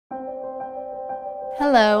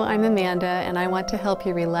Hello, I'm Amanda, and I want to help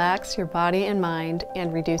you relax your body and mind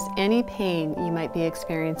and reduce any pain you might be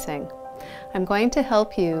experiencing. I'm going to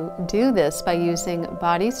help you do this by using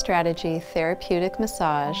Body Strategy Therapeutic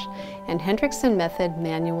Massage and Hendrickson Method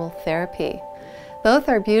Manual Therapy. Both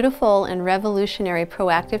are beautiful and revolutionary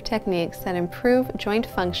proactive techniques that improve joint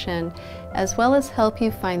function as well as help you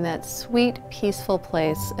find that sweet, peaceful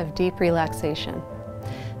place of deep relaxation.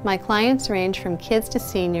 My clients range from kids to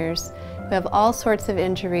seniors who have all sorts of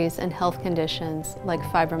injuries and health conditions like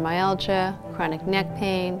fibromyalgia, chronic neck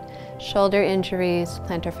pain, shoulder injuries,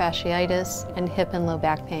 plantar fasciitis, and hip and low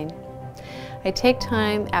back pain. I take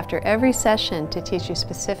time after every session to teach you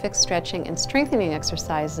specific stretching and strengthening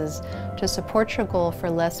exercises to support your goal for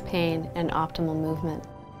less pain and optimal movement.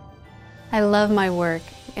 I love my work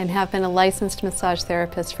and have been a licensed massage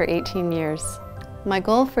therapist for 18 years. My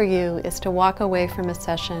goal for you is to walk away from a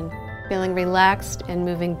session feeling relaxed and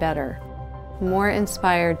moving better, more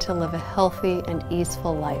inspired to live a healthy and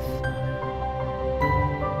easeful life.